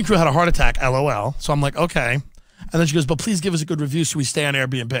 our cleaning crew had a heart attack, LOL. So I'm like, okay. And then she goes, but please give us a good review so we stay on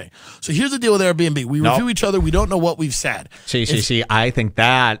Airbnb. So here's the deal with Airbnb. We review each other. We don't know what we've said. See, I think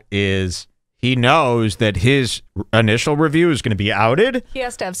that is... He knows that his initial review is going to be outed. He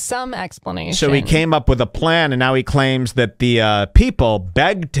has to have some explanation. So he came up with a plan, and now he claims that the people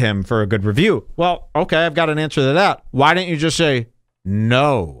begged him for a good review. Well, okay, I've got an answer to that. Why didn't you just say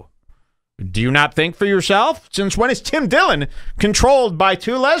no? Do you not think for yourself? Since when is Tim Dillon controlled by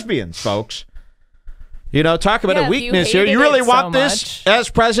 2 lesbians, folks? Talk about a weakness here. You really want this as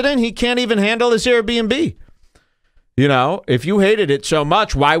president? He can't even handle his Airbnb. If you hated it so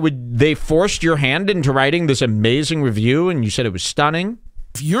much, why would they force your hand into writing this amazing review and you said it was stunning?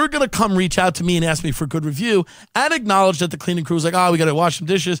 If you're going to come reach out to me and ask me for a good review and acknowledge that the cleaning crew was like, oh, we got to wash some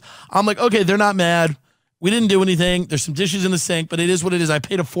dishes. I'm like, okay, they're not mad. We didn't do anything. There's some dishes in the sink, but it is what it is. I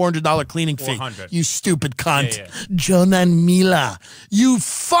paid a $400 cleaning fee. You stupid cunt. Yeah. Jonah and Mila. You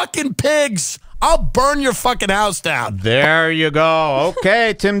fucking pigs. I'll burn your fucking house down. There you go.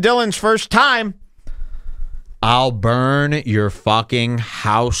 Okay, Tim Dillon's first time. I'll burn your fucking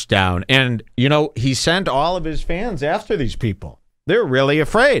house down. And, he sent all of his fans after these people. They're really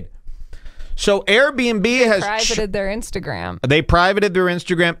afraid. So Airbnb has... privated their Instagram. They privated their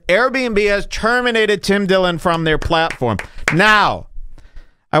Instagram. Airbnb has terminated Tim Dillon from their platform. Now,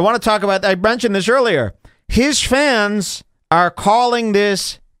 I want to talk about... I mentioned this earlier. His fans are calling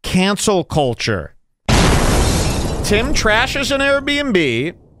this cancel culture. Tim trashes an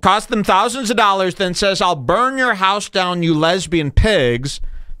Airbnb... cost them thousands of dollars, then says, I'll burn your house down, you lesbian pigs.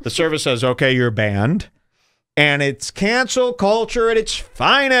 The service says, okay, you're banned. And it's cancel culture at its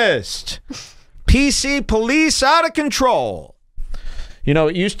finest. PC police out of control.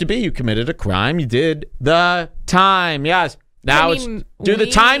 It used to be you committed a crime, you did the time. Yes. Now it's do the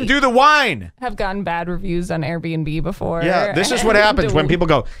time, do the wine. Have gotten bad reviews on Airbnb before. Yeah, this is what happens when people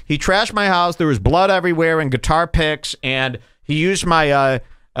go, he trashed my house, there was blood everywhere and guitar picks, and he used my...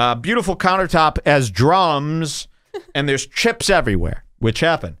 beautiful countertop as drums, and there's chips everywhere, which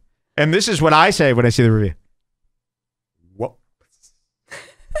happen. And this is what I say when I see the review. Whoa.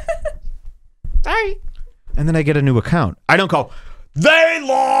 Sorry. And then I get a new account. I don't go, they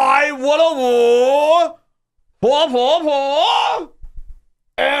lie, what a war,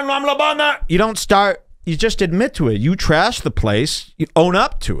 and I'm about that. You don't start, you just admit to it. You trash the place, you own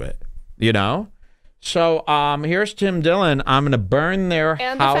up to it, So here's Tim Dillon. I'm going to burn their house.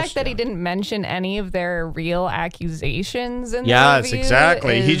 And the fact that he didn't mention any of their real accusations in the yes, review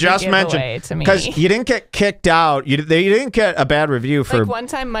exactly. He just mentioned because you didn't get kicked out. You didn't get a bad review for. Like one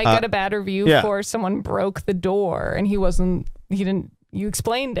time, Mike got a bad review for someone broke the door, and he didn't. You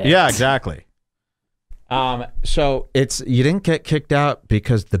explained it. Yeah, exactly. So you didn't get kicked out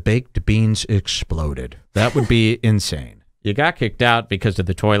because the baked beans exploded. That would be insane. You got kicked out because of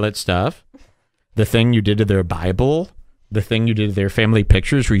the toilet stuff. The thing you did to their Bible, the thing you did to their family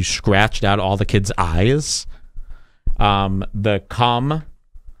pictures where you scratched out all the kids' eyes, the cum,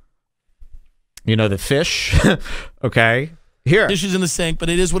 the fish, okay? Here. Dishes in the sink, but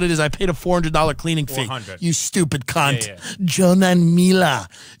it is what it is. I paid a $400 cleaning fee. You stupid cunt. Yeah. Jonah and Mila.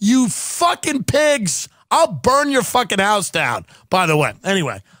 You fucking pigs. I'll burn your fucking house down. By the way,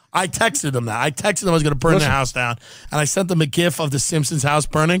 anyway. I texted them that. I texted them I was going to burn their house down, and I sent them a gif of the Simpsons house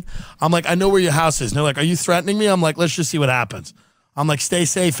burning. I'm like, I know where your house is. And they're like, are you threatening me? I'm like, let's just see what happens. I'm like, stay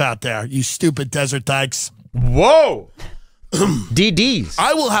safe out there, you stupid desert dykes. Whoa. DDs.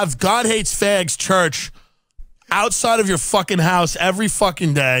 I will have God Hates Fags church outside of your fucking house every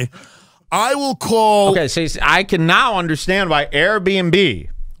fucking day. I will call... Okay, so I can now understand why Airbnb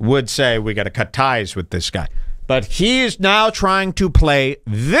would say we got to cut ties with this guy. But he is now trying to play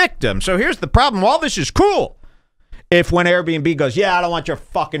victim. So here's the problem. All this is cool. If when Airbnb goes, yeah, I don't want your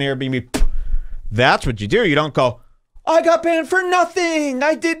fucking Airbnb, That's what you do. You don't go, I got banned for nothing.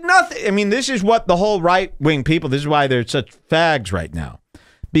 I did nothing. I mean, this is what the whole right-wing people, this is why they're such fags right now.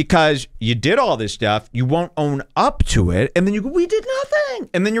 Because you did all this stuff, you won't own up to it, and then you go, we did nothing.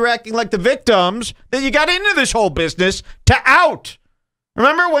 And then you're acting like the victims that you got into this whole business to out.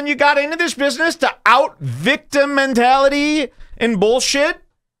 Remember when you got into this business to out victim mentality and bullshit?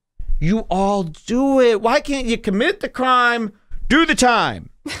 You all do it. Why can't you commit the crime, do the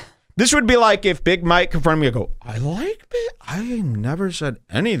time? This would be like if Big Mike confronted me and go, I like it. I never said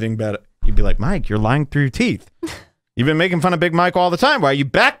anything bad. You'd be like, Mike, you're lying through your teeth. You've been making fun of Big Mike all the time. Why are you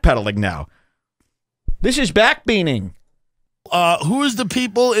backpedaling now? This is backbeaning. Who is the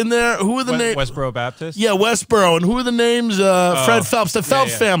people in there? Who are the names? Westboro Baptist? Yeah, Westboro. And who are the names? Fred Phelps, the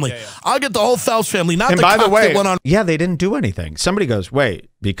Phelps family. Yeah. I'll get the whole Phelps family, not the cops that went on. Yeah, they didn't do anything. Somebody goes, wait,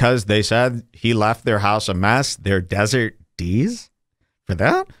 because they said he left their house a mess, they're Desert D's for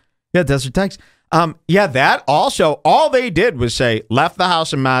that? Yeah, Desert Tags. Yeah, that also, all they did was say, left the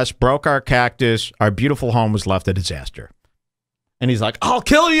house a mess, broke our cactus, our beautiful home was left a disaster. And he's like, I'll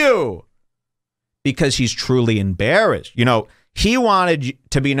kill you. Because he's truly embarrassed. You know, he wanted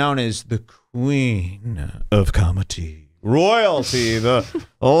to be known as the queen of comedy, royalty, the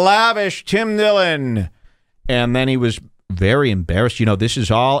lavish Tim Dillon. And then he was very embarrassed. You know, this is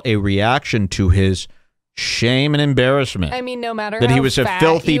all a reaction to his shame and embarrassment. I mean, no matter that how he was a fat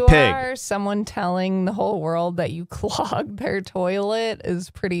filthy you pig. Are, someone telling the whole world that you clogged their toilet is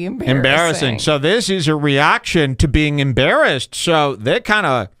pretty embarrassing. So this is a reaction to being embarrassed. So they kind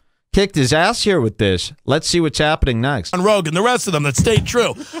of kicked his ass here with this. Let's see what's happening next. On Rogan, the rest of them that stayed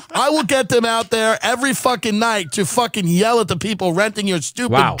true. I will get them out there every fucking night to fucking yell at the people renting your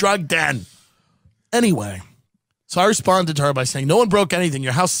stupid drug den. Anyway, so I responded to her by saying, no one broke anything.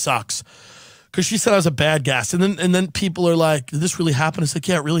 Your house sucks. Because she said I was a bad guest. And then people are like, did this really happen? It's like,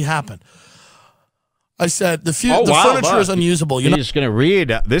 yeah, it really happened. I said, the furniture is unusable. You're just going to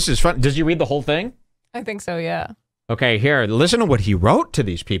read. This is fun. Did you read the whole thing? I think so, yeah. Okay, here. Listen to what he wrote to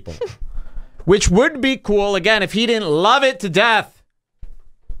these people. Which would be cool, again, if he didn't love it to death.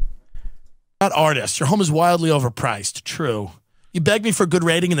 Not artists. Your home is wildly overpriced. True. You begged me for a good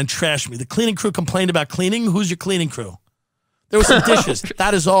rating and then trashed me. The cleaning crew complained about cleaning. Who's your cleaning crew? There were some dishes.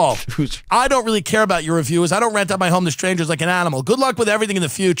 That is all. I don't really care about your reviews. I don't rent out my home to strangers like an animal. Good luck with everything in the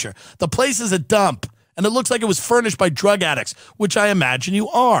future. The place is a dump, and it looks like it was furnished by drug addicts, which I imagine you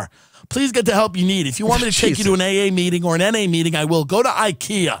are. Please get the help you need. If you want me to take you to an AA meeting or an NA meeting, I will. Go to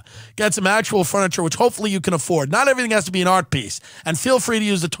IKEA. Get some actual furniture, which hopefully you can afford. Not everything has to be an art piece. And feel free to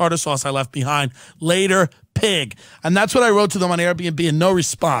use the tartar sauce I left behind. Later, pig. And that's what I wrote to them on Airbnb and no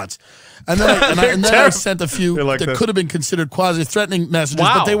response. And then I sent a few that could have been considered quasi-threatening messages,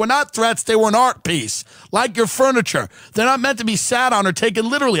 but they were not threats. They were an art piece, like your furniture. They're not meant to be sat on or taken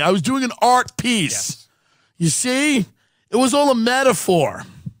literally. I was doing an art piece. Yes. You see? It was all a metaphor.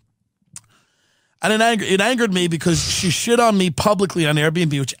 And it angered me because she shit on me publicly on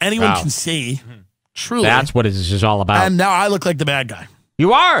Airbnb, which anyone can see. Truly. That's what this is all about. And now I look like the bad guy.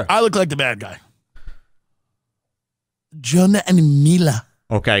 You are. I look like the bad guy. Jonah and Mila.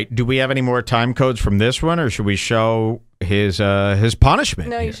 Okay, do we have any more time codes from this one, or should we show his punishment?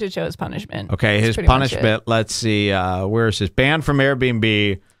 No, you should show his punishment. Okay, his punishment, let's see, where is his ban from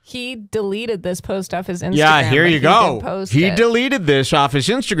Airbnb? He deleted this post off his Instagram. Yeah, here you go. He deleted this off his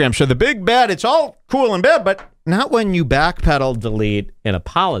Instagram. So the big bad, it's all cool and bad, but not when you backpedal, delete, and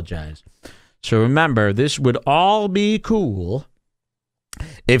apologize. So remember, this would all be cool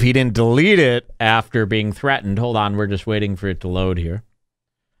if he didn't delete it after being threatened. Hold on, we're just waiting for it to load here.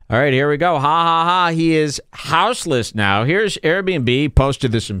 All right, here we go. Ha, ha, ha. He is houseless now. Here's Airbnb.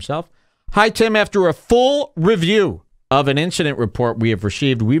 Posted this himself. Hi, Tim. After a full review of an incident report we have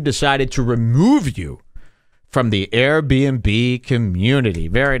received, we've decided to remove you from the Airbnb community.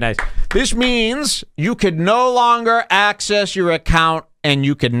 Very nice. This means you could no longer access your account and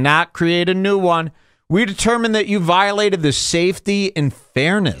you could not create a new one. We determined that you violated the safety and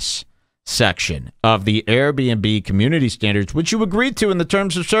fairness section of the Airbnb community standards, which you agreed to in the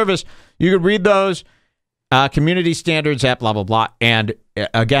terms of service. You could read those community standards at blah, blah, blah. And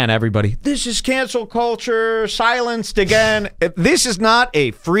again, everybody, this is cancel culture, silenced again. This is not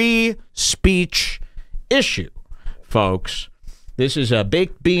a free speech issue, folks. This is a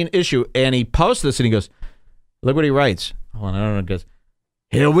baked bean issue. And he posts this and he goes, look what he writes. Hold on, I don't know. He goes,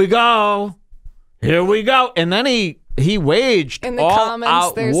 here we go. Here we go. And then he waged in the all comments,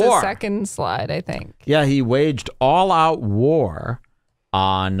 out there's war. a second slide, I think. Yeah, he waged all-out war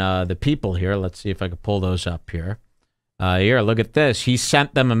on the people here. Let's see if I can pull those up here. Here, look at this. He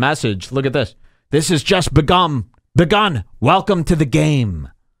sent them a message. Look at this. This has just begun. Welcome to the game.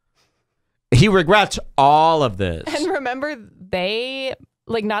 He regrets all of this. And remember,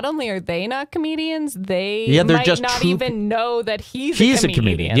 not only are they not comedians, they they're might just not true even know that he's a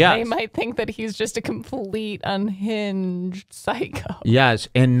comedian. Yes. They might think that he's just a complete unhinged psycho. Yes,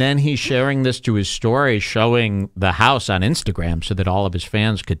 and then he's sharing this to his story, showing the house on Instagram so that all of his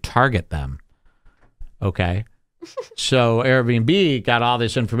fans could target them. Okay? So Airbnb got all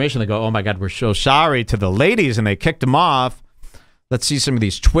this information. They go, oh my God, we're so sorry to the ladies, and they kicked him off. Let's see some of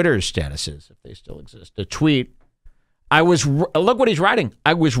these Twitter statuses, if they still exist. A tweet. Look what he's writing.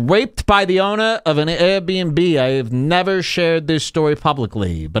 I was raped by the owner of an Airbnb. I have never shared this story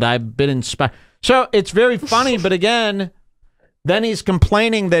publicly, but I've been inspired. So it's very funny, but again, then he's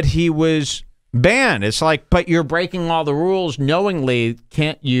complaining that he was banned. It's like, but you're breaking all the rules knowingly,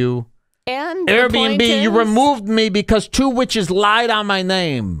 can't you? And Airbnb, you removed me because 2 witches lied on my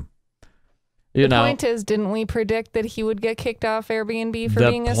name. The point is, didn't we predict that he would get kicked off Airbnb for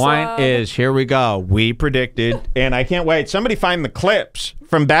being a slob? The point is, here we go. We predicted, and I can't wait. Somebody find the clips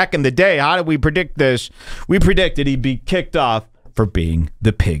from back in the day. How did we predict this? We predicted he'd be kicked off for being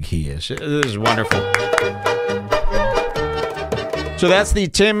the pig he is. This is wonderful. So that's the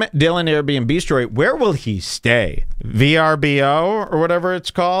Tim Dillon Airbnb story. Where will he stay? VRBO or whatever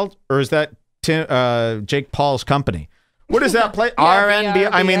it's called? Or is that Jake Paul's company? What is that place? RNB.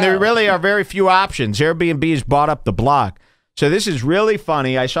 I mean, there really are very few options. Airbnb's bought up the block. So this is really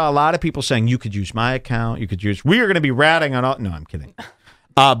funny. I saw a lot of people saying, you could use my account. We are going to be ratting on all. No, I'm kidding.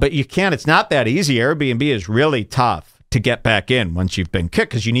 But you can't. It's not that easy. Airbnb is really tough to get back in once you've been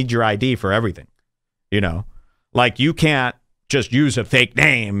kicked because you need your ID for everything. Like you can't just use a fake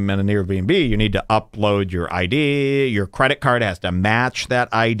name in an Airbnb. You need to upload your ID. Your credit card has to match that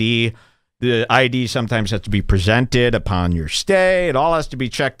ID. The ID sometimes has to be presented upon your stay. It all has to be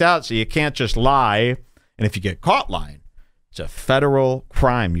checked out, so you can't just lie. And if you get caught lying, it's a federal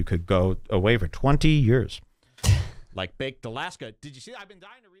crime. You could go away for 20 years. Like Baked Alaska. Did you see? I've been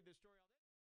dying to read this story.